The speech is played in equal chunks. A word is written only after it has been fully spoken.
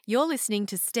You're listening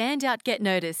to Stand Out Get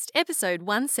Noticed, episode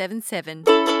 177.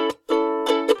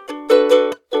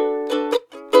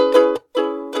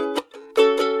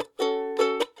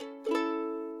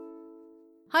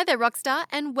 Hi there, Rockstar,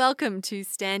 and welcome to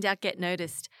Stand Out Get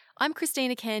Noticed. I'm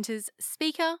Christina Canters,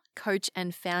 speaker, coach,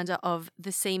 and founder of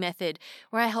The C Method,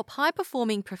 where I help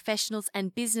high-performing professionals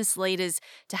and business leaders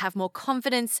to have more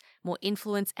confidence, more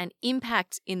influence, and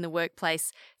impact in the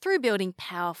workplace through building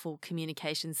powerful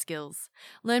communication skills.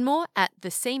 Learn more at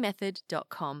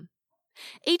thecmethod.com.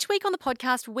 Each week on the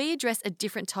podcast, we address a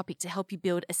different topic to help you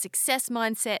build a success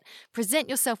mindset, present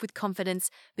yourself with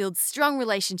confidence, build strong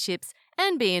relationships,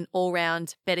 and be an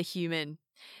all-round better human.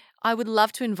 I would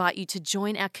love to invite you to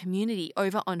join our community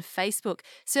over on Facebook.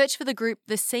 Search for the group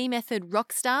The C Method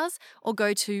Rockstars or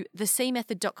go to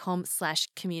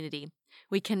thecmethod.com/community.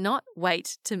 We cannot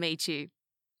wait to meet you.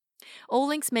 All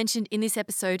links mentioned in this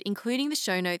episode, including the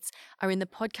show notes, are in the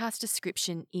podcast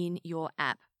description in your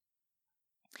app.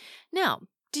 Now,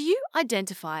 do you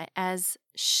identify as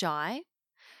shy?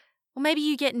 Or maybe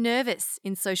you get nervous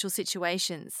in social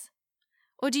situations?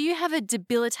 Or do you have a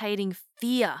debilitating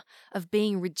fear of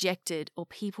being rejected or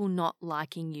people not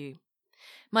liking you?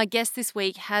 My guest this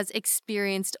week has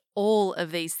experienced all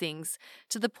of these things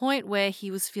to the point where he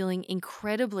was feeling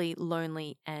incredibly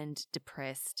lonely and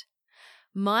depressed.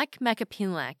 Mike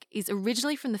Macapinlac is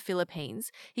originally from the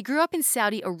Philippines. He grew up in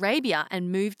Saudi Arabia and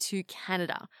moved to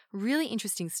Canada. Really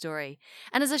interesting story.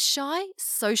 And as a shy,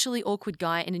 socially awkward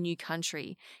guy in a new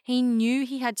country, he knew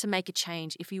he had to make a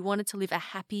change if he wanted to live a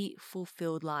happy,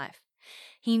 fulfilled life.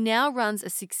 He now runs a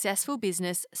successful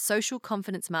business, Social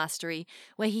Confidence Mastery,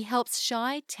 where he helps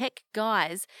shy tech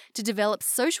guys to develop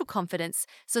social confidence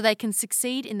so they can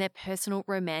succeed in their personal,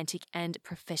 romantic, and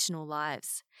professional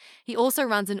lives. He also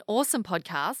runs an awesome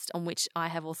podcast on which I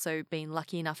have also been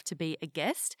lucky enough to be a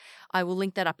guest. I will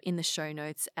link that up in the show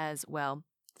notes as well.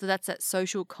 So that's at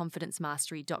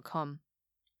socialconfidencemastery.com.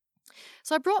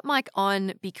 So I brought Mike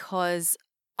on because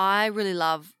I really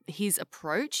love his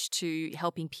approach to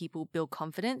helping people build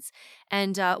confidence.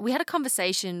 And we had a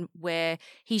conversation where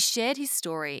he shared his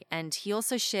story and he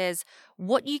also shares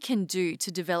what you can do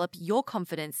to develop your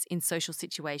confidence in social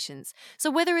situations. So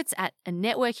whether it's at a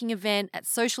networking event, at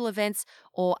social events,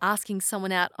 or asking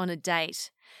someone out on a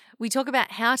date, we talk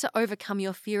about how to overcome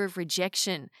your fear of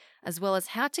rejection, as well as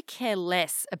how to care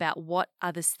less about what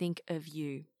others think of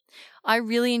you. I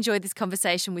really enjoyed this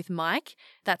conversation with Mike.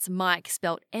 That's Mike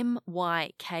spelled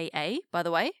M-Y-K-A, by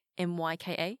the way,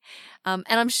 M-Y-K-A. And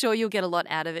I'm sure you'll get a lot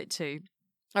out of it too.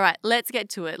 All right, let's get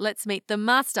to it. Let's meet the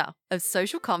master of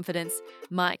social confidence,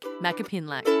 Mike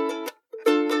Macapinlac.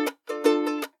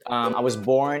 I was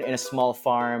born in a small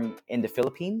farm in the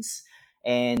Philippines,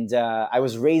 and I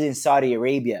was raised in Saudi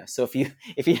Arabia. So if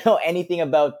you know anything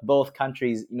about both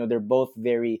countries, they're both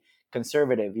very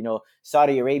conservative.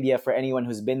 Saudi Arabia, for anyone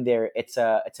who's been there, it's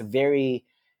a very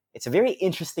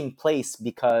interesting place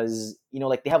because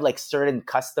they have like certain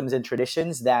customs and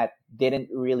traditions that didn't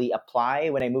really apply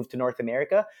when I moved to North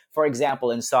America. For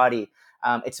example, in Saudi,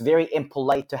 it's very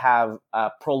impolite to have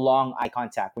prolonged eye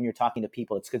contact when you're talking to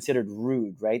people. It's considered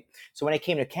rude, right? So when I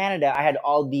came to Canada, I had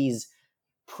all these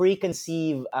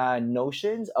preconceived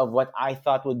notions of what I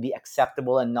thought would be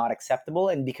acceptable and not acceptable.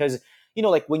 And because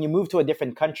like when you move to a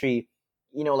different country,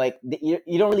 you don't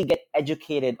really get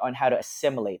educated on how to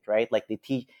assimilate, right? Like they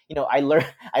teach, I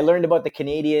learned about the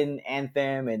Canadian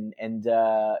anthem and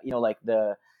like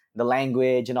the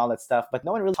language and all that stuff, but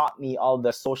no one really taught me all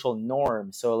the social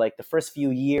norms. So like the first few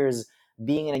years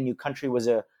being in a new country was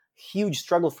a huge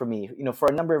struggle for me, for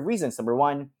a number of reasons. Number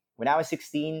one, when I was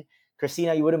 16,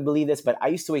 Christina, you wouldn't believe this, but I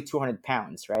used to weigh 200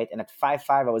 pounds, right? And at 5'5",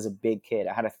 I was a big kid.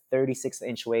 I had a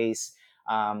 36-inch waist.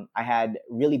 I had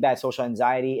really bad social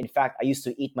anxiety. In fact, I used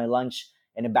to eat my lunch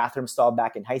in a bathroom stall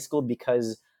back in high school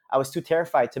because I was too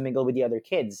terrified to mingle with the other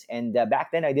kids. And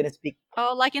back then I didn't speak.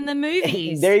 Oh, like in the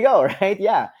movies. There you go, right?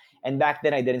 Yeah. And back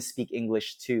then I didn't speak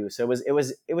English too. So it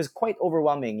was quite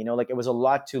overwhelming. It was a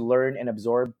lot to learn and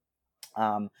absorb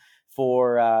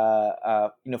for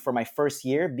my first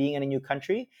year being in a new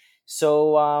country.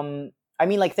 So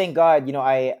thank God,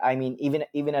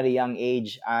 even at a young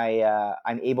age,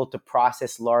 I'm able to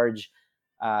process large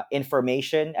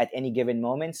information at any given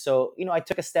moment. So, I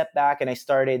took a step back and I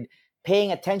started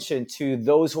paying attention to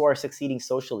those who are succeeding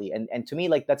socially. And to me,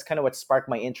 that's kind of what sparked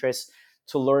my interest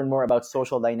to learn more about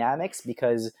social dynamics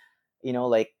because,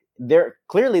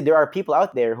 there are people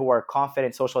out there who are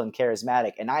confident, social, and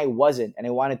charismatic, and I wasn't, and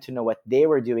I wanted to know what they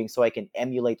were doing so I can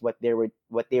emulate what they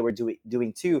were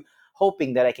doing too,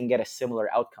 hoping that I can get a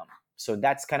similar outcome. So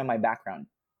that's kind of my background.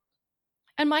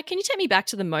 And Mike, can you take me back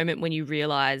to the moment when you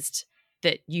realized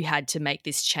that you had to make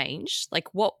this change?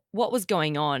 Like what was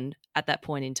going on at that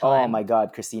point in Oh time? my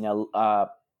God, Christina,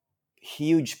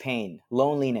 huge pain,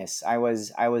 loneliness. I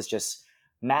was just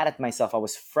mad at myself. I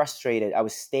was frustrated. I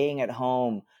was staying at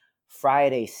home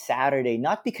Friday, Saturday,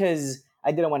 not because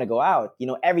I didn't want to go out.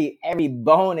 Every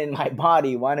bone in my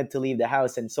body wanted to leave the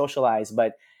house and socialize,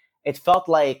 but it felt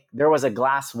like there was a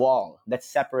glass wall that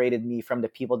separated me from the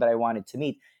people that I wanted to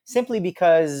meet simply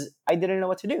because I didn't know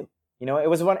what to do. It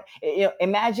was one.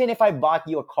 Imagine if I bought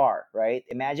you a car, right?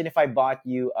 Imagine if I bought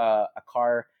you a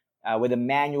car with a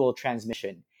manual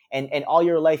transmission, and all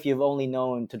your life you've only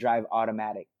known to drive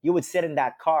automatic. You would sit in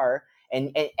that car,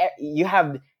 and you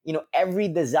have every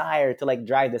desire to like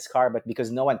drive this car, but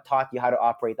because no one taught you how to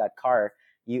operate that car,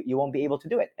 you won't be able to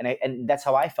do it. And that's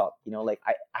how I felt. Like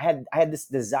I had this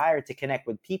desire to connect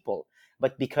with people,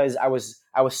 but because I was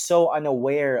so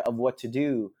unaware of what to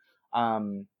do,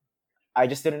 um, I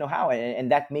just didn't know how,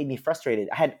 and that made me frustrated.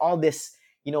 I had all this,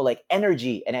 like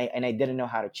energy, and I didn't know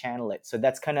how to channel it. So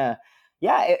that's kind of,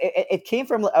 yeah, it came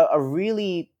from a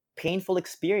really painful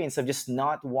experience of just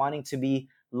not wanting to be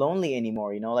lonely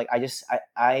anymore. Like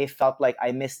I felt like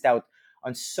I missed out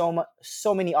on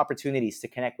so many opportunities to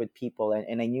connect with people,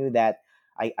 and I knew that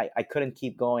I couldn't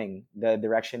keep going the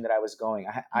direction that I was going.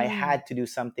 I Mm. had to do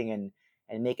something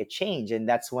and make a change, and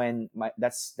that's when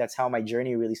that's how my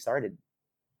journey really started.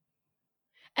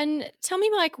 And tell me,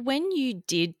 Mike, when you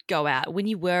did go out, when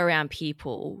you were around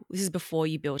people, this is before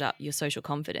you built up your social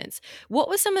confidence. What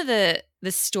were some of the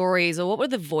stories, or what were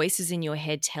the voices in your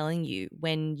head telling you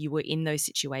when you were in those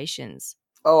situations?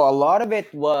 Oh, a lot of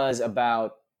it was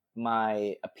about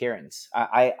my appearance.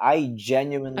 I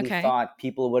genuinely Okay. thought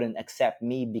people wouldn't accept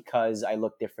me because I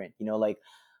look different. Like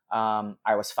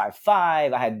I was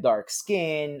 5'5", I had dark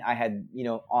skin, I had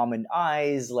almond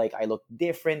eyes. Like I looked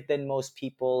different than most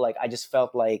people. Like I just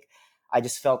felt like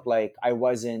I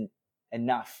wasn't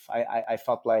enough. I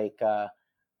felt like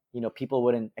people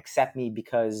wouldn't accept me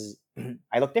because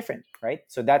I look different, right?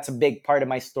 So that's a big part of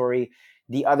my story.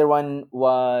 The other one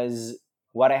was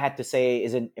what I had to say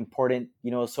isn't important,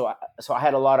 so I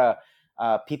had a lot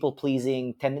of people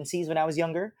pleasing tendencies when I was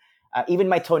younger. Even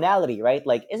my tonality, right?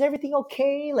 Like, is everything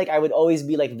okay? Like, I would always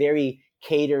be like very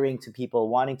catering to people,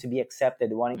 wanting to be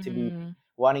accepted, Mm.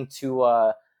 wanting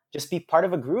to just be part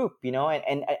of a group,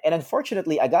 and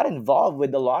unfortunately I got involved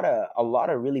with a lot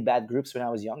of really bad groups when I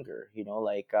was younger.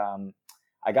 Like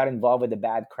I got involved with a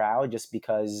bad crowd just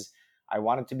because I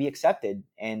wanted to be accepted,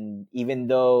 and even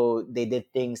though they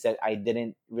did things that I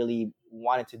didn't really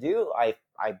wanted to do, I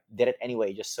did it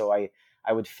anyway just so I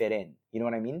would fit in. You know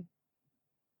what I mean?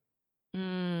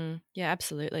 Yeah,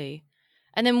 absolutely.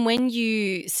 And then when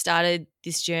you started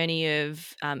this journey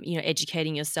of,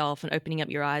 educating yourself and opening up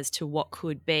your eyes to what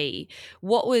could be,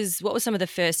 what were some of the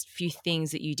first few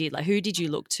things that you did? Like, who did you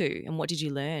look to, and what did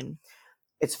you learn?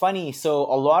 It's funny. So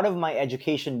a lot of my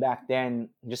education back then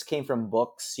just came from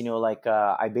books. Like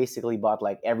I basically bought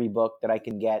like every book that I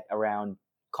can get around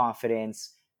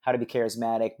confidence, how to be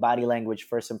charismatic, body language,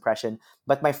 first impression.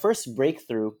 But my first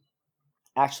breakthrough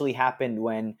actually happened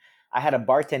when I had a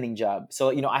bartending job.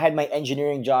 So, I had my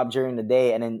engineering job during the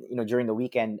day, and then, during the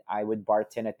weekend I would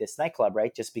bartend at this nightclub,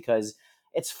 right? Just because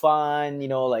it's fun,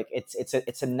 like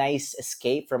it's a nice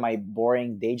escape from my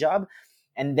boring day job.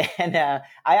 And then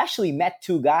I actually met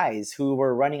two guys who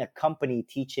were running a company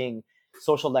teaching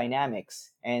social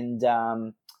dynamics. And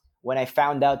when I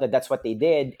found out that that's what they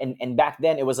did, and back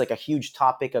then it was like a huge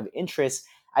topic of interest,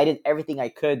 I did everything I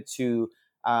could to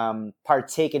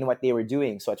partake in what they were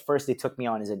doing. So at first they took me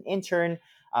on as an intern.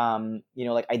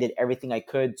 Like I did everything I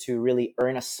could to really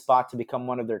earn a spot to become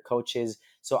one of their coaches.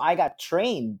 So I got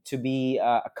trained to be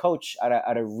a coach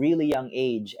at a really young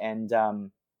age, and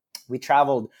we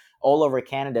traveled all over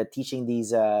Canada teaching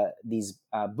these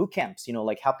boot camps.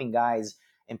 Like helping guys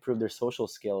improve their social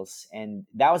skills, and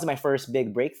that was my first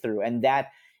big breakthrough. And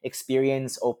that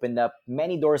experience opened up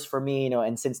many doors for me.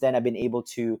 And since then I've been able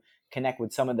to connect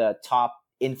with some of the top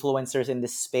influencers in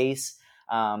this space.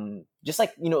 Just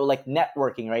like like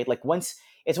networking, right? Like once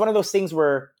it's one of those things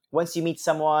where once you meet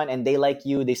someone and they like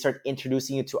you, they start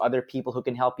introducing you to other people who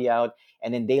can help you out,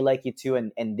 and then they like you too,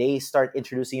 and they start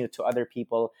introducing you to other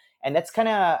people. And that's kind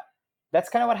of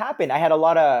what happened. I had a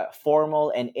lot of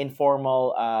formal and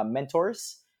informal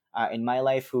mentors in my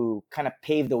life who kind of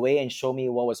paved the way and showed me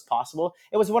what was possible.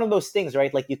 It was one of those things,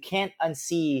 right? Like you can't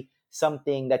unsee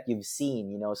something that you've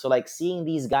seen. So like seeing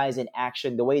these guys in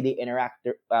action, the way they interact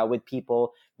with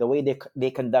people, the way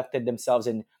they conducted themselves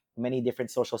in many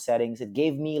different social settings, it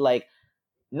gave me like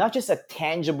not just a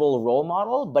tangible role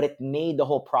model, but it made the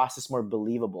whole process more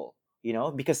believable.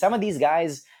 Because some of these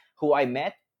guys who I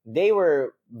met, they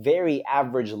were very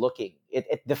average looking.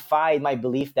 It defied my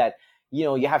belief that,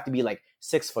 you have to be like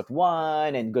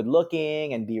 6'1" and good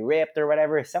looking and be ripped or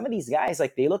whatever. Some of these guys,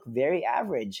 like, they look very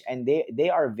average, and they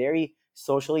are very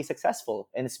socially successful,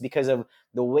 and it's because of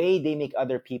the way they make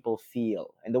other people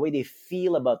feel and the way they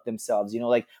feel about themselves.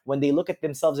 Like when they look at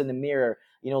themselves in the mirror,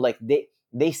 like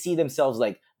they see themselves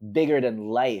like bigger than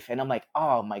life, and I'm like,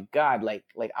 oh my god, like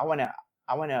I want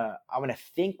to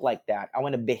think like that. I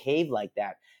want to behave like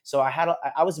that. So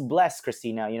I was blessed,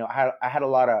 Christina. I had a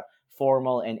lot of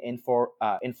formal and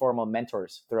informal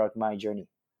mentors throughout my journey.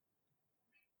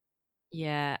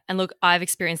 Yeah. And look, I've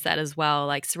experienced that as well.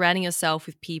 Like surrounding yourself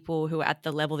with people who are at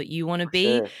the level that you want to For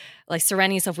be, sure. like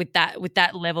surrounding yourself with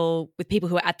that level, with people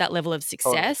who are at that level of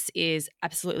Totally. success is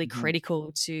absolutely Mhm.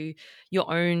 critical to your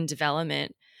own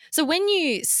development. So when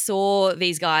you saw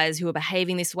these guys who are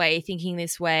behaving this way, thinking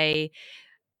this way,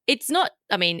 it's not,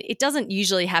 I mean, it doesn't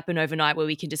usually happen overnight where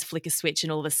we can just flick a switch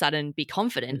and all of a sudden be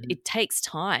confident. Mhm. It takes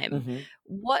time. Mhm.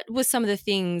 What were some of the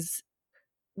things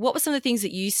what were some of the things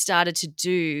that you started to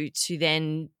do to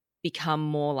then become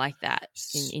more like that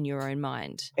in your own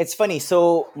mind? It's funny.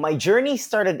 So my journey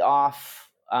started off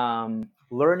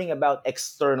learning about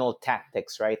external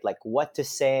tactics, right? Like what to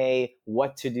say,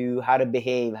 what to do, how to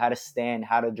behave, how to stand,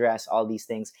 how to dress, all these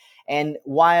things. And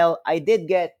while I did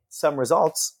get some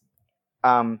results,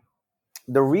 um,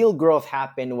 the real growth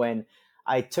happened when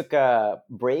I took a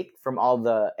break from all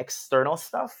the external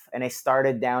stuff and I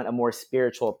started down a more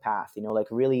spiritual path, like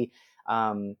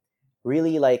um,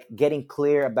 really like getting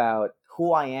clear about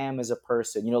who I am as a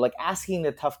person, like asking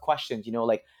the tough questions,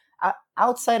 like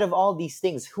outside of all these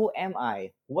things, who am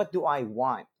I? What do I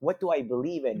want? What do I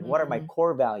believe in? What are my Mm,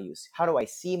 core values? How do I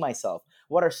see myself?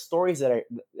 What are stories that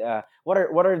what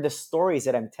are the stories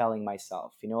that I'm telling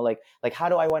myself? Like how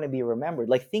do I want to be remembered?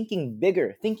 Like thinking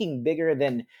bigger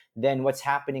than what's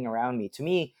happening around me. To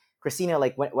me, Christina,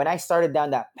 like when I started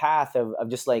down that path of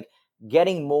just like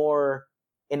getting more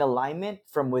in alignment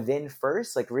from within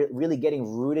first, like really getting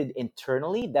rooted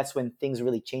internally, that's when things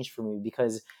really changed for me.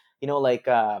 Because like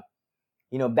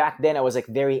back then I was like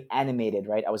very animated,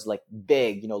 right? I was like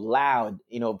big, loud,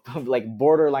 like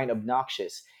borderline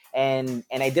obnoxious. And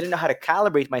I didn't know how to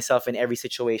calibrate myself in every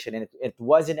situation. And it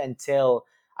wasn't until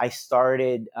I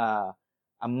started a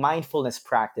mindfulness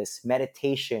practice,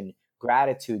 meditation,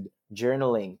 gratitude,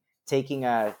 journaling, taking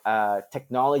a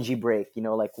technology break,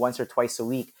 like once or twice a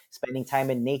week, spending time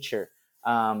in nature,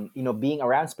 being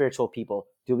around spiritual people,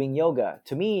 doing yoga.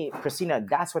 To me, Christina,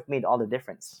 that's what made all the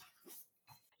difference.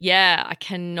 yeah, I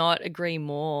cannot agree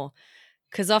more.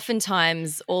 Because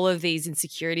oftentimes all of these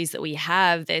insecurities that we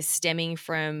have, they're stemming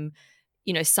from,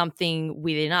 something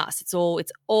within us. It's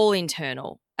all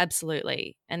internal.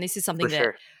 Absolutely. And this is For something that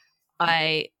sure.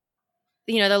 I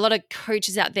there are a lot of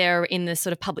coaches out there in the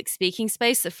sort of public speaking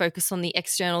space that focus on the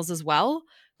externals as well.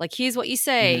 Like, here's what you Hmm.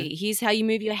 say, here's how you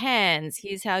move your hands,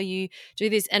 here's how you do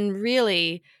this. And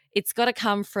really, it's got to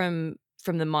come from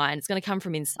the mind. It's going to come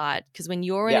from inside, because when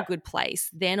you're in a Yeah, good place,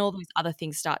 then all those other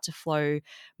things start to flow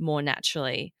more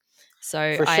naturally. So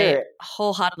for I sure.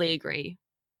 wholeheartedly agree.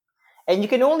 And you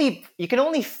can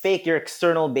only fake your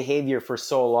external behavior for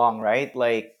so long, right?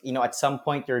 Like, at some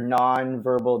point your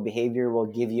non-verbal behavior will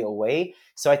give you away.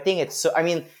 So I think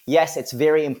yes, it's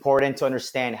very important to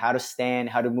understand how to stand,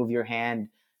 how to move your hand,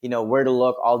 where to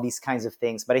look, all these kinds of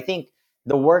things. But I think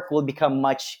the work will become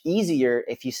much easier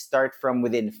if you start from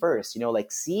within first,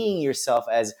 like seeing yourself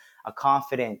as a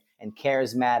confident and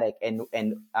charismatic and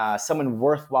someone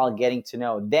worthwhile getting to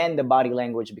know. Then the body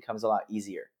language becomes a lot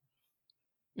easier.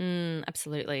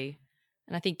 Absolutely.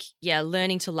 And I think, yeah,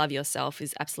 learning to love yourself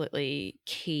is absolutely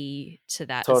key to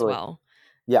that as Totally. well.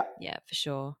 Yeah. Yeah, for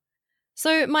sure.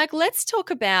 So, Mike, let's talk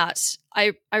about.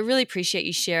 I really appreciate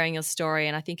you sharing your story,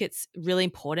 and I think it's really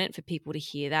important for people to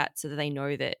hear that, so that they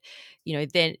know that,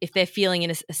 then if they're feeling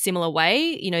in a similar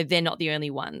way, they're not the only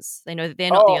ones. They know that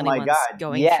they're not the Oh only my ones God.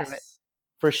 going through it. Yes.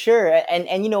 For sure.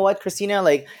 And you know what, Christina?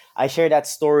 Like, I share that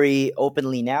story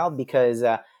openly now because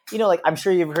like, I'm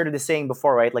sure you've heard of the saying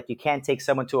before, right? Like, you can't take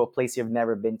someone to a place you've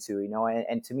never been to,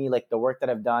 and to me, like, the work that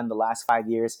I've done the last 5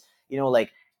 years,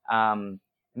 like, um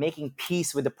making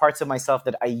peace with the parts of myself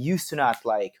that I used to not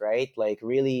like, right? Like,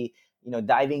 really,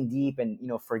 diving deep and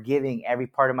forgiving every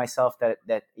part of myself that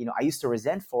I used to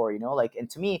resent for, like. And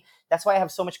to me, that's why I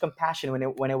have so much compassion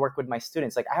when I work with my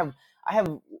students. Like, I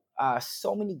have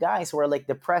so many guys who are like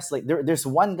depressed. Like, there's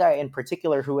one guy in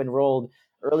particular who enrolled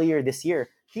earlier this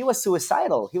year. He was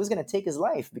suicidal. He was gonna take his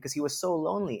life because he was so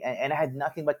lonely, and I had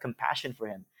nothing but compassion for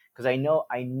him because I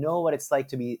know what it's like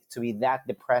to be that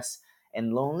depressed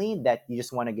and lonely that you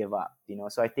just want to give up.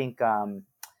 So I think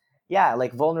yeah,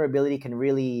 like vulnerability can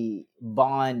really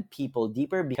bond people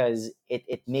deeper because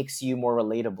it makes you more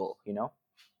relatable, you know?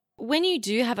 When you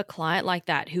do have a client like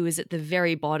that who is at the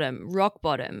very bottom, rock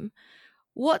bottom,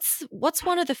 what's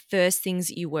one of the first things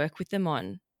that you work with them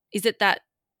on? Is it that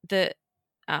the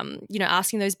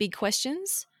asking those big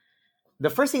questions? The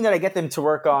first thing that I get them to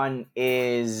work on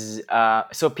is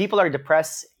so people are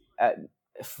depressed.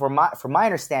 From my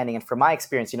understanding and from my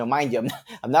experience, mind you,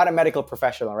 I'm not a medical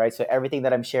professional, right? So everything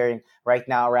that I'm sharing right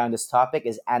now around this topic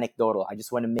is anecdotal. I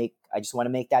just want to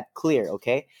make that clear,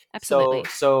 okay? So Absolutely.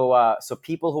 so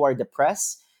people who are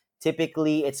depressed,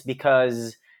 typically it's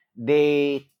because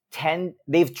they've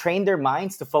trained their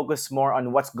minds to focus more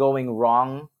on what's going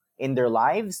wrong in their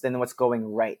lives than what's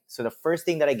going right. So the first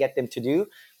thing that I get them to do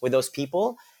with those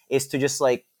people is to just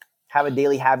like have a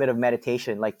daily habit of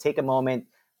meditation. Like take a moment,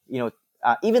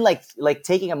 even like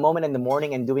taking a moment in the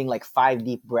morning and doing like 5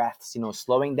 deep breaths.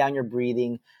 Slowing down your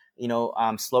breathing,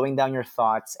 slowing down your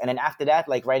thoughts, and then after that,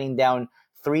 like writing down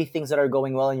 3 things that are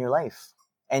going well in your life.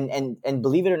 And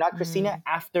believe it or not, Christina, Mm.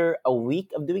 after a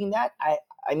week of doing that,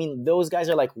 I mean, those guys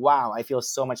are like, wow, I feel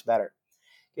so much better.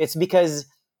 It's because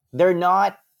they're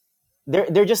not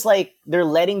they're just like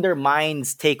they're letting their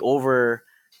minds take over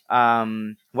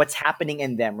what's happening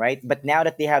in them, right? But now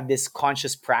that they have this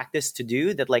conscious practice to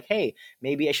do that, like, hey,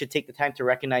 maybe I should take the time to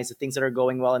recognize the things that are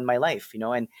going well in my life,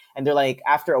 and they're like,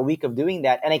 after a week of doing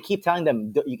that, and I keep telling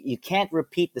them, you can't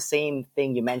repeat the same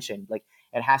thing you mentioned, like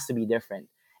it has to be different.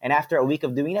 And after a week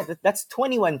of doing that's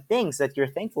 21 things that you're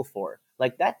thankful for,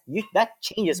 like that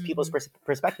changes people's Mm.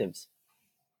 perspectives.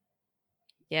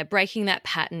 Yeah, breaking that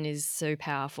pattern is so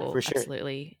powerful. For sure.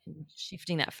 Absolutely.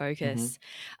 Shifting that Hmm. focus.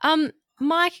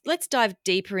 Mike, let's dive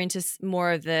deeper into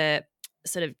more of the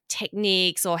sort of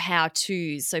techniques or how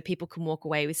to's so people can walk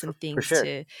away with some For things sure.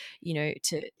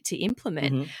 to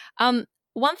implement. Hmm. Um,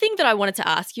 one thing that I wanted to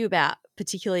ask you about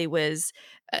particularly was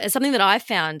something that I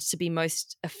found to be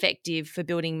most effective for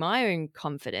building my own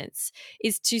confidence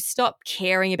is to stop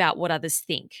caring about what others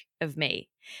think of me.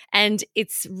 And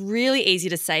it's really easy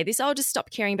to say this, oh, just stop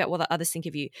caring about what others think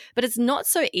of you. But it's not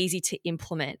so easy to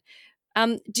implement.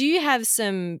 Do you have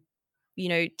some,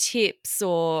 tips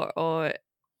or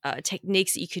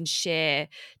techniques that you can share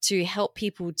to help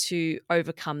people to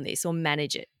overcome this or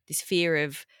manage it, this fear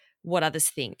of what others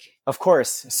think? Of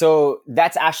course. So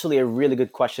that's actually a really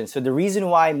good question. So the reason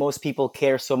why most people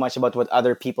care so much about what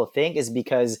other people think is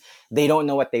because they don't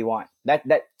know what they want.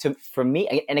 For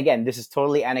me, and again, this is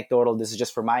totally anecdotal. This is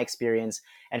just from my experience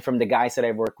and from the guys that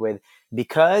I've worked with.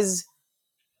 Because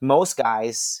most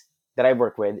guys that I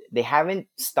work with, they haven't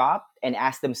stopped and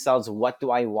asked themselves, what do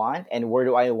I want and where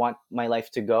do I want my life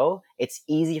to go? It's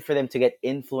easy for them to get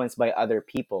influenced by other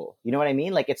people. You know what I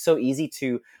mean? Like it's so easy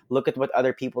to look at what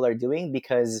other people are doing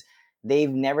because they've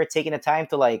never taken the time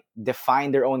to like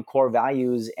define their own core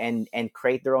values and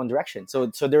create their own direction. So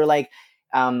they're like,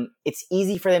 it's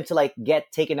easy for them to like get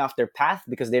taken off their path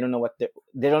because they don't know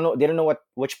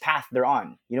which path they're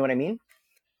on. You know what I mean?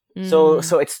 So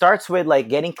Mm. it starts with like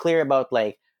getting clear about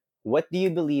like, what do you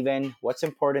believe in, what's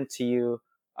important to you,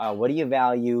 what do you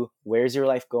value, where's your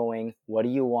life going, what do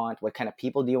you want, what kind of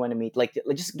people do you want to meet, like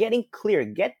just get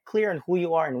clear on who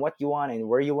you are and what you want and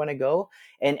where you want to go.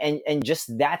 And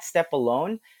just that step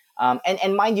alone,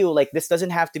 and mind you, like this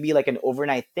doesn't have to be like an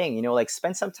overnight thing, like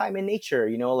spend some time in nature,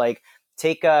 like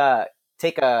take a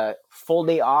take a full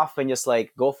day off and just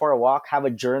like go for a walk, have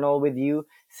a journal with you,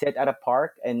 sit at a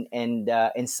park and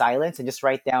in silence and just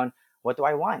write down, what do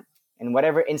I want? And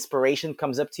whatever inspiration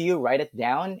comes up to you, write it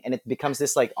down, and it becomes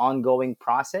this like ongoing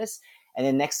process. And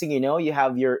then next thing you know, you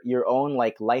have your own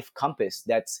like life compass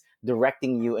that's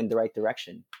directing you in the right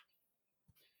direction.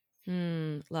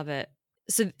 Love it.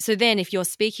 So then if you're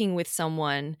speaking with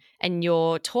someone and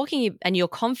you're talking and you're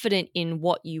confident in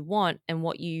what you want and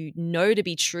what you know to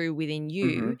be true within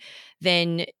Mm-hmm. you,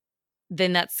 then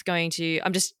that's going to,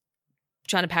 I'm just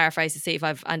trying to paraphrase to see if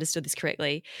I've understood this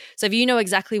correctly. So if you know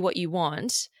exactly what you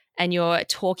want and you're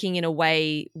talking in a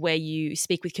way where you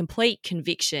speak with complete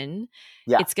conviction,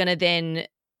 Yeah. it's going to then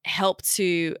help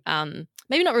to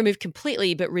maybe not remove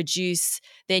completely, but reduce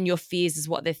then your fears is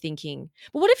what they're thinking.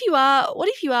 But what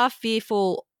if you are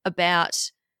fearful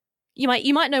about, you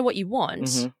might know what you want,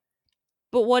 Mm-hmm.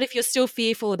 but what if you're still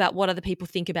fearful about what other people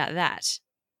think about that?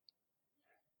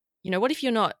 What if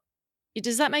you're not?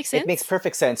 Does that make It makes sense?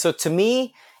 perfect sense. So to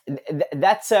me,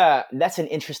 that's an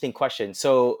interesting question.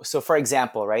 So for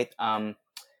example, right?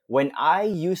 When I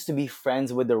used to be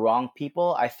friends with the wrong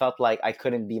people, I felt like I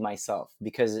couldn't be myself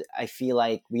because I feel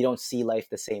like we don't see life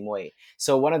the same way.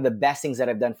 So one of the best things that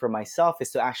I've done for myself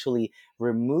is to actually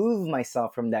remove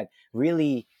myself from that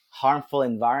really harmful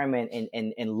environment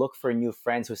and look for new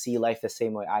friends who see life the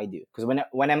same way I do. Because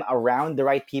when I'm around the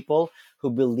right people who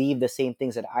believe the same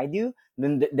things that I do,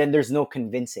 then there's no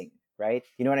convincing, right?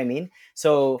 You know what I mean?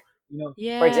 So, for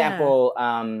Yeah. example,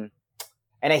 and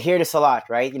I hear this a lot,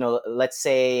 right? Let's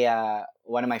say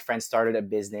one of my friends started a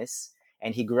business,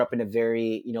 and he grew up in a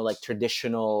very, like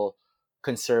traditional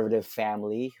conservative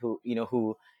family who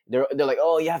they're like,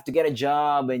 oh, you have to get a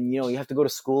job, and you have to go to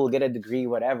school, get a degree,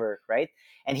 whatever, right?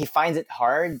 And he finds it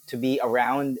hard to be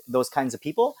around those kinds of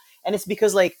people, and it's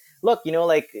because, like, look,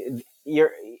 like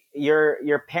your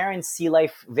your parents see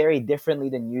life very differently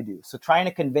than you do. So trying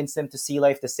to convince them to see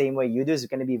life the same way you do is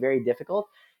going to be very difficult.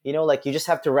 Like, you just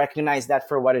have to recognize that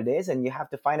for what it is, and you have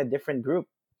to find a different group.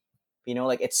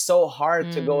 Like, it's so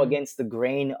hard to go Mm. against the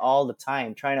grain all the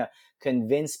time, trying to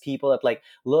convince people that, like,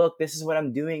 look, this is what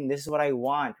I'm doing, this is what I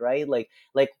want, right? Like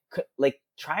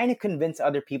trying to convince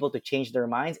other people to change their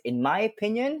minds, in my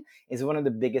opinion, is one of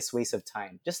the biggest wastes of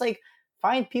time. Just, like,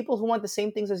 find people who want the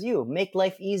same things as you, make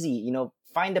life easy,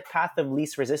 find the path of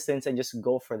least resistance and just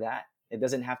go for that. It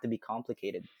doesn't have to be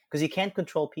complicated, because you can't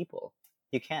control people.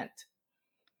 You can't.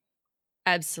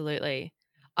 Absolutely.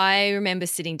 I remember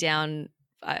sitting down.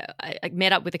 I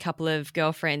met up with a couple of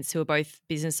girlfriends who are both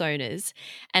business owners.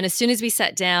 And as soon as we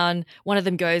sat down, one of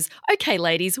them goes, "Okay,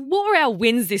 ladies, what were our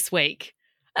wins this week?"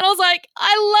 And I was like,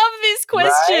 I love this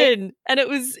Right? question. And it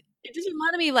just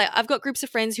reminded me, like, I've got groups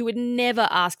of friends who would never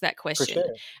ask that For question.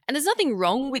 sure. And there's nothing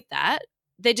wrong with that.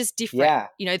 They're just different.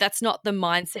 Yeah. That's not the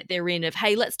mindset they're in of,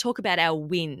 hey, let's talk about our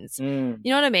wins. Mm, You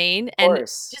know what I mean? of And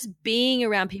course. just being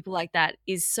around people like that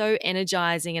is so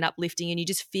energizing and uplifting. And you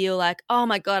just feel like, oh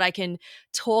my God, I can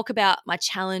talk about my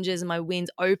challenges and my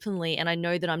wins openly. And I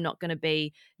know that I'm not going to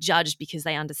be judged because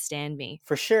they understand me.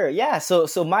 For sure. Yeah. So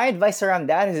my advice around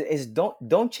that is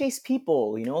don't chase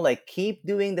people, like, keep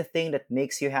doing the thing that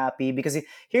makes you happy. Because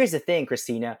here's the thing,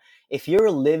 Christina, if you're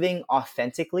living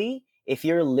authentically, if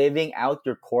you're living out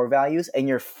your core values and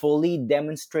you're fully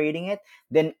demonstrating it,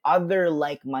 then other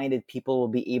like-minded people will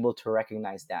be able to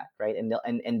recognize that, right?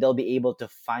 And they'll be able to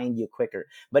find you quicker.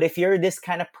 But if you're this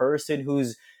kind of person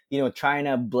who's, trying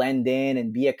to blend in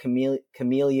and be a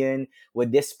chameleon,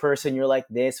 with this person you're like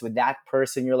this, with that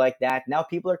person you're like that, now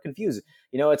people are confused.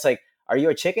 It's like, are you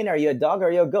a chicken, are you a dog,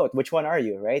 are you a goat? Which one are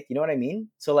you, right? You know what I mean?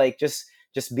 So, like, just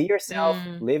be yourself,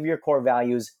 Mm. live your core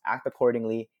values, act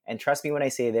accordingly, and trust me when I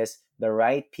say this, the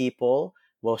right people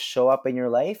will show up in your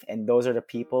life, and those are the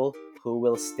people who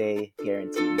will stay,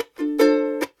 guaranteed.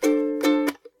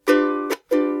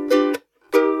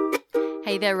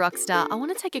 Hey there, Rockstar. I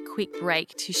want to take a quick break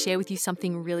to share with you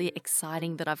something really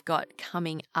exciting that I've got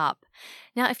coming up.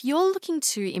 Now, if you're looking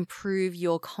to improve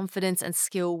your confidence and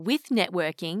skill with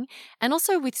networking and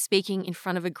also with speaking in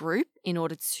front of a group in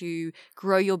order to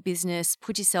grow your business,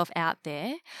 put yourself out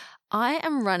there, I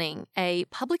am running a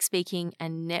public speaking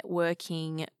and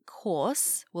networking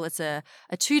course. Well, it's a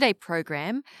 2-day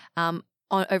program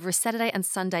over a Saturday and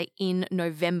Sunday in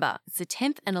November. It's the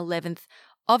 10th and 11th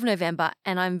of November,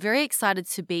 and I'm very excited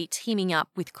to be teaming up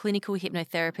with clinical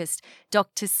hypnotherapist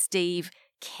Dr. Steve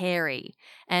Carey.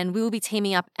 And we will be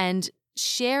teaming up and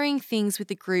sharing things with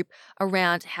the group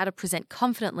around how to present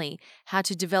confidently, how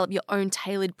to develop your own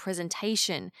tailored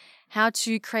presentation, how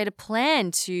to create a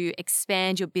plan to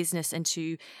expand your business and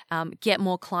to get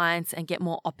more clients and get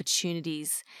more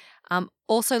opportunities.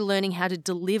 Also learning how to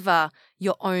deliver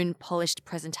your own polished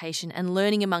presentation and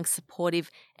learning among supportive,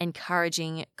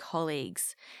 encouraging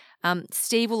colleagues.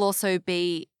 Steve will also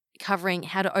be covering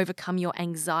how to overcome your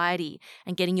anxiety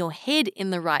and getting your head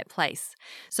in the right place.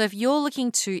 So if you're looking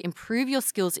to improve your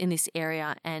skills in this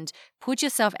area and put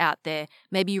yourself out there,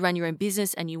 maybe you run your own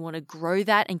business and you want to grow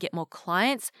that and get more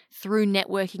clients through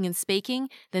networking and speaking,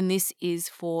 then this is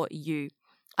for you.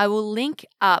 I will link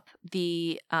up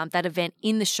that event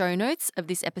in the show notes of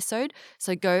this episode,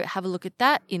 so go have a look at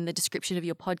that in the description of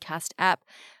your podcast app.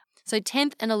 So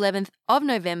 10th and 11th of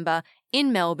November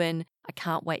in Melbourne. I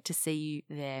can't wait to see you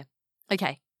there.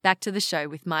 Okay, back to the show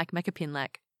with Mike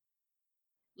Macapinlack.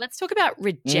 Let's talk about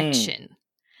rejection,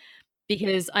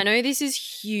 because I know this is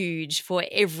huge for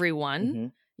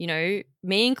everyone. Mm-hmm.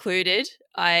 Me included.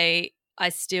 I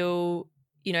still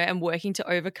am working to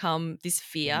overcome this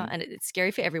fear, and it's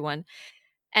scary for everyone.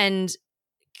 And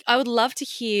I would love to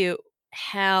hear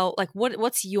how, like,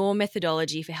 what's your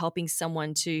methodology for helping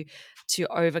someone to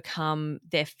overcome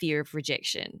their fear of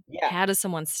rejection? Yeah. How does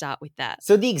someone start with that?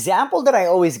 So the example that I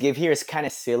always give here is kind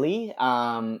of silly.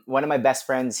 One of my best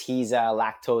friends, he's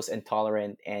lactose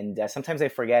intolerant, and sometimes I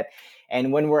forget.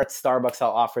 And when we're at Starbucks,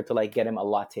 I'll offer to, like, get him a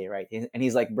latte, right? And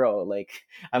he's like, "Bro, like,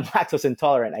 I'm lactose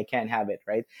intolerant, I can't have it,"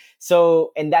 right?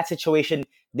 So in that situation,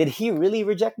 did he really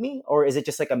reject me, or is it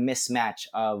just like a mismatch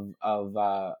of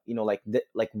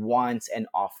like wants and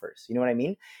offers? You know what I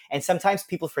mean? And sometimes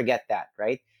people forget that,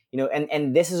 right?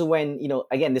 And this is when,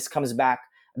 again, this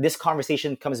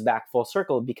conversation comes back full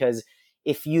circle, because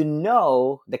if you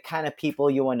know the kind of people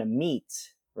you want to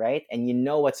meet, right, and you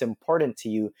know what's important to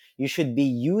you, you should be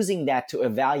using that to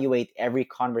evaluate every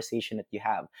conversation that you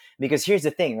have. Because here's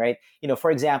the thing, right? For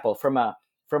example, from a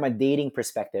dating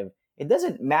perspective, it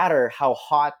doesn't matter how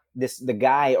hot the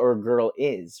guy or girl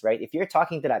is, right? If you're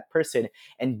talking to that person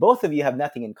and both of you have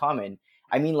nothing in common,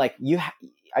 I mean, like you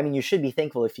should be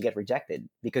thankful if you get rejected,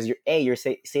 because you're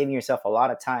saving yourself a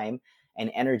lot of time and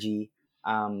energy,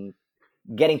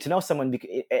 getting to know someone,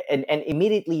 and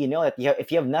immediately that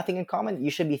if you have nothing in common, you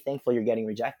should be thankful you're getting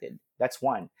rejected. That's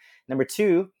one. Number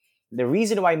two, the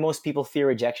reason why most people fear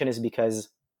rejection is because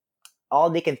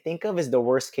all they can think of is the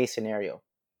worst case scenario.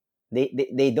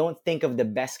 They don't think of the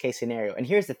best case scenario. And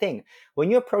here's the thing: when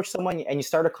you approach someone and you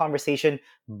start a conversation,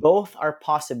 both are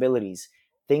possibilities.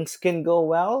 Things can go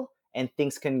well and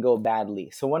things can go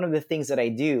badly. So one of the things that I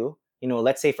do,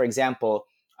 let's say, for example,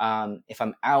 if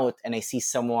I'm out and I see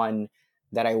someone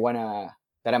that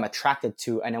I'm attracted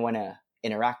to and I want to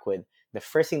interact with, the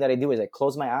first thing that I do is I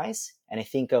close my eyes and I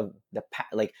think of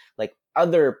like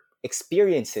other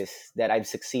experiences that I've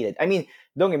succeeded. I mean,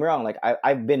 don't get me wrong, like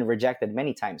I've been rejected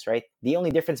many times, right? The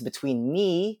only difference between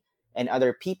me and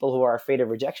other people who are afraid of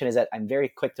rejection is that I'm very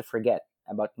quick to forget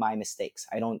about my mistakes.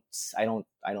 I don't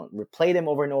replay them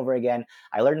over and over again.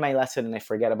 I learn my lesson and I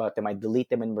forget about them. I delete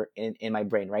them in my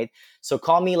brain, right? So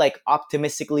call me like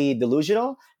optimistically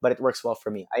delusional, but it works well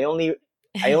for me. I only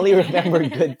remember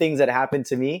good things that happened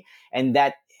to me, and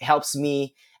that helps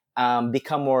me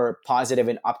become more positive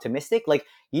and optimistic. Like,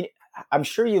 I'm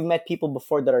sure you've met people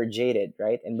before that are jaded,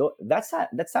 right? And that's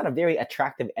not a very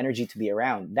attractive energy to be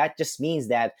around. That just means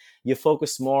that you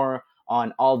focus more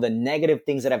on all the negative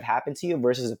things that have happened to you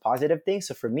versus the positive things.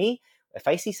 So for me, if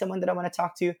I see someone that I want to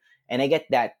talk to and I get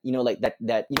that,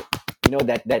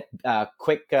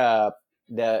 quick,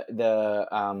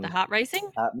 The heart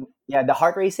racing? the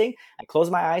heart racing, I close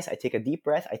my eyes, I take a deep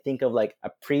breath, I think of like a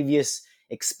previous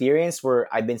experience where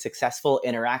I've been successful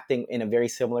interacting in a very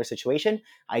similar situation.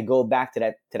 I go back to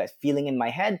that feeling in my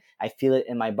head, I feel it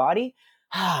in my body,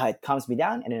 it calms me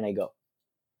down, and then I go.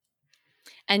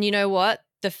 And you know what?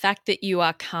 The fact that you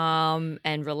are calm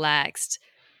and relaxed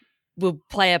will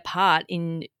play a part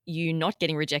in you not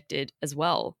getting rejected as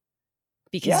well,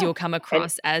 because you'll come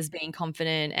across as being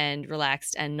confident and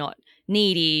relaxed and not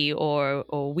needy or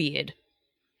weird.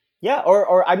 Yeah,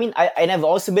 or I mean, I've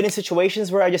also been in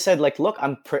situations where I just said, like, look,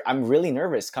 I'm really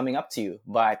nervous coming up to you,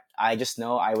 but I just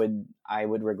know I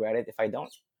would regret it if I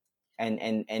don't.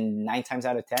 And 9 times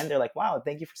out of 10, they're like, wow,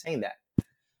 thank you for saying that.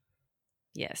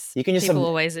 Yes, you can just people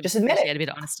always just admit it. A bit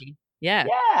of honesty. Yeah,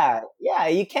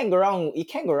 you can't go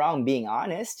wrong being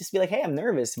honest. Just be like, hey, I'm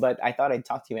nervous, but I thought I'd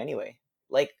talk to you anyway.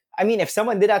 Like, I mean, if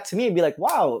someone did that to me, I'd be like,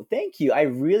 wow, thank you, I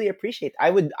really appreciate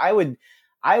it.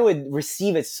 I would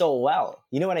receive it so well.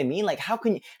 You know what I mean? Like, how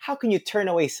can you turn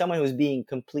away someone who's being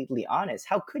completely honest?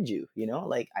 How could you?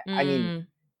 Like, I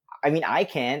mean, I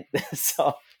can't.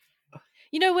 So,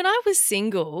 when I was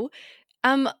single,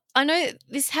 I know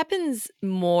this happens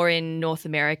more in North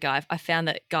America. I found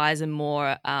that guys are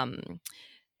more,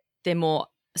 they're more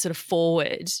sort of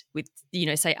forward with,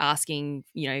 say asking,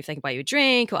 if they can buy you a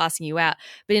drink or asking you out.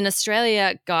 But in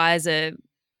Australia, guys are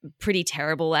pretty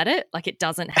terrible at it. Like, it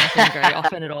doesn't happen very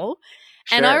often at all.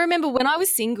 Sure. And I remember when I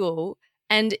was single,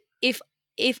 and if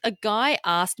a guy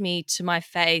asked me to my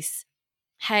face,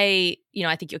 hey,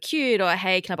 I think you're cute, or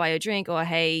hey, can I buy you a drink, or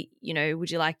hey,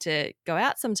 would you like to go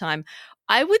out sometime,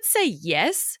 I would say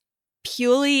yes,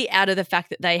 purely out of the fact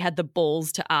that they had the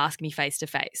balls to ask me face to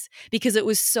face, because it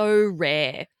was so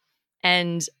rare.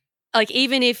 And like,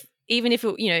 even if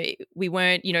it, we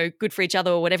weren't, good for each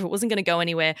other or whatever, it wasn't going to go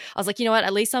anywhere, I was like, you know what,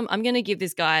 at least I'm going to give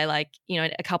this guy like,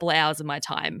 a couple of hours of my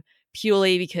time,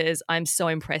 purely because I'm so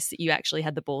impressed that you actually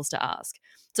had the balls to ask.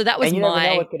 So that was and you never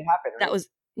know what could happen, right? That was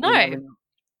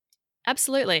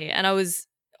absolutely. And I was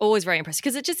always very impressed,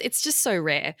 because it's just so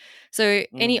rare. So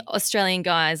any Australian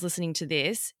guys listening to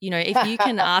this, if you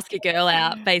can ask a girl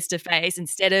out face to face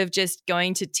instead of just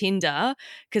going to Tinder,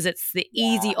 because it's the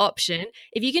easy option,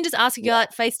 if you can just ask a girl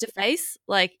out face to face,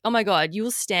 like, oh my God, you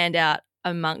will stand out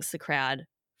amongst the crowd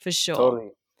for sure. Totally.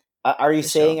 Are you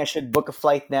saying I should book a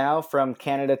flight now from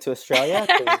Canada to Australia?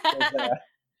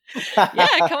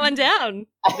 Yeah, come on down.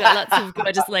 We've got lots of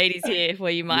gorgeous ladies here for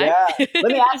you, Mike. Yeah.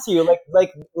 Let me ask you,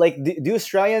 do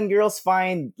Australian girls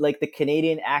find like the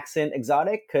Canadian accent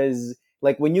exotic? Because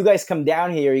like when you guys come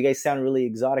down here, you guys sound really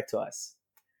exotic to us.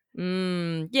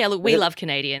 Yeah, look, we love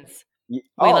Canadians. We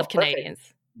love Perfect. Canadians.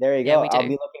 There you Yeah, go. we do. I'll be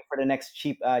looking for the next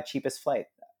cheapest flight.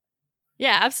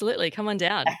 Yeah, absolutely. Come on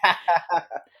down.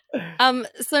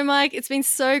 So Mike, it's been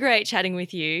so great chatting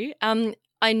with you.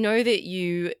 I know that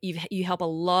you help a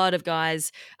lot of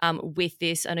guys with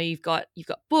this. I know you've got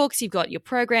books, you've got your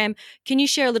program. Can you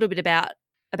share a little bit about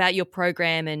your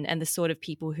program and the sort of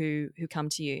people who come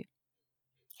to you?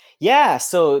 Yeah.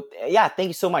 So yeah, thank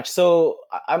you so much. So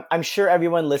I'm sure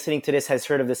everyone listening to this has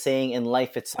heard of the saying, in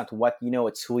life, it's not what you know,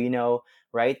 it's who you know,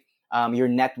 right? Your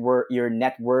net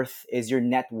worth is your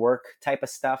network type of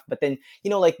stuff. But then,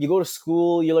 like you go to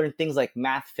school, you learn things like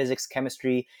math, physics,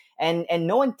 chemistry, and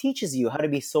no one teaches you how to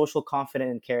be social, confident,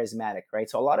 and charismatic, right?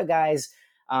 So a lot of guys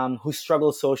who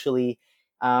struggle socially,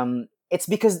 it's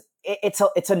because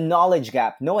it's a knowledge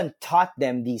gap. No one taught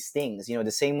them these things,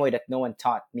 the same way that no one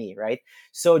taught me, right?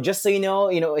 So just so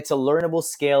it's a learnable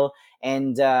skill,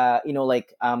 and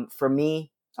for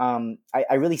me, I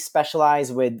really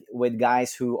specialize with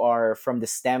guys who are from the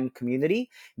STEM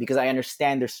community, because I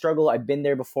understand their struggle. I've been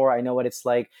there before. I know what it's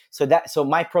like. So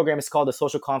my program is called the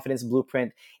Social Confidence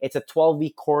Blueprint. It's a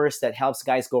 12-week course that helps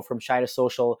guys go from shy to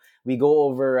social. We go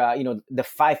over the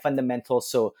 5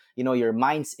 fundamentals. So your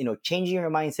minds, changing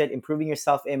your mindset, improving your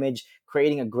self-image,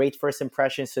 creating a great first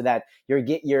impression, so that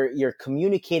you're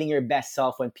communicating your best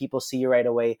self when people see you right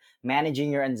away, managing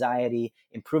your anxiety,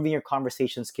 improving your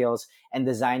conversation skills, and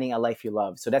designing a life you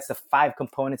love. So that's the 5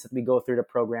 components that we go through the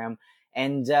program.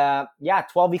 And 12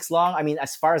 weeks long. I mean,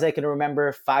 as far as I can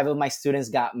remember, 5 of my students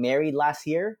got married last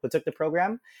year who took the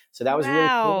program. So that was really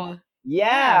cool.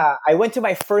 Yeah, I went to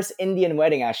my first Indian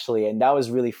wedding, actually, and that was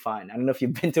really fun. I don't know if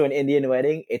you've been to an Indian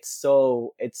wedding. It's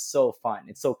so fun.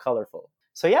 It's so colorful.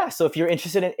 So yeah, so if you're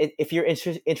interested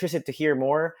to hear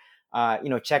more,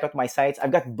 check out my sites.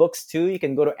 I've got books too. You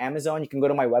can go to Amazon. You can go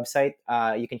to my website.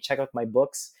 You can check out my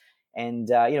books and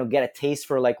get a taste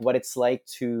for like what it's like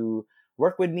to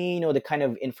work with me. The kind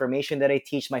of information that I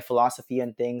teach, my philosophy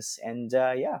and things. And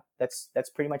that's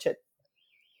pretty much it.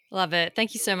 Love it.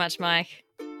 Thank you so much, Mike.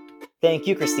 Thank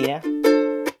you, Christina.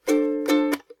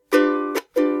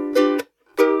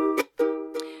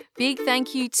 Big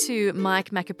thank you to Mike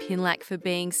Macapinlack for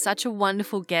being such a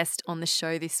wonderful guest on the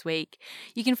show this week.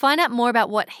 You can find out more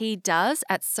about what he does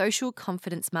at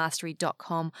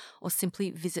socialconfidencemastery.com, or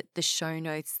simply visit the show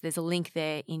notes. There's a link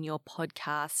there in your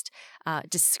podcast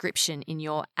description in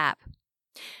your app.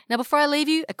 Now, before I leave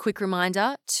you, a quick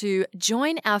reminder to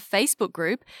join our Facebook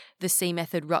group, The C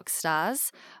Method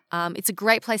Rockstars. It's a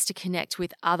great place to connect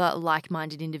with other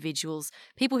like-minded individuals,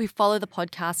 people who follow the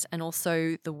podcast and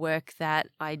also the work that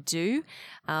I do.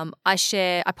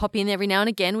 I pop in every now and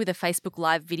again with a Facebook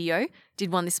Live video.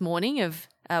 Did one this morning of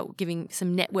giving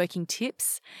some networking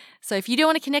tips. So if you do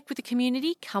want to connect with the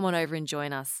community, come on over and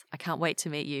join us. I can't wait to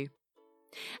meet you.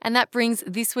 And that brings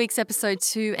this week's episode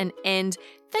to an end.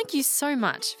 Thank you so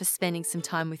much for spending some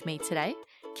time with me today.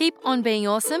 Keep on being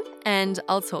awesome, and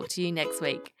I'll talk to you next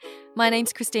week. My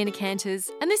name's Christina Canters,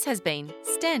 and this has been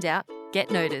Stand Out, Get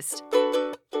Noticed.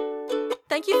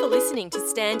 Thank you for listening to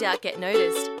Stand Out, Get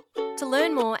Noticed. To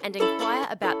learn more and inquire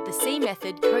about the C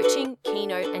Method coaching,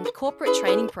 keynote, and corporate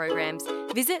training programs,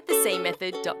 visit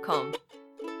thecmethod.com.